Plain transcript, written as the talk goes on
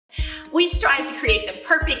We strive to create the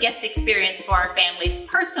perfect guest experience for our families,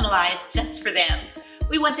 personalized just for them.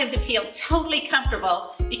 We want them to feel totally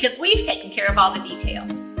comfortable because we've taken care of all the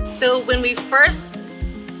details. So when we first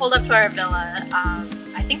pulled up to our villa,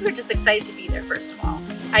 I think we were just excited to be there, first of all.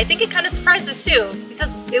 I think it kind of surprised us too,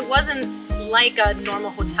 because it wasn't like a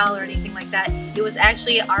normal hotel or anything like that. It was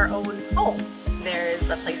actually our own home. There's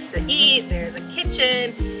a place to eat, there's a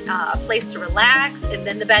kitchen, a place to relax, and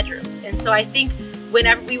then the bedrooms. And so I think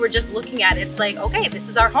whenever we were just looking at it, it's like, okay, this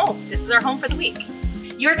is our home. This is our home for the week.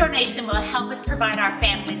 Your donation will help us provide our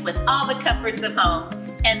families with all the comforts of home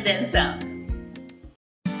and then some.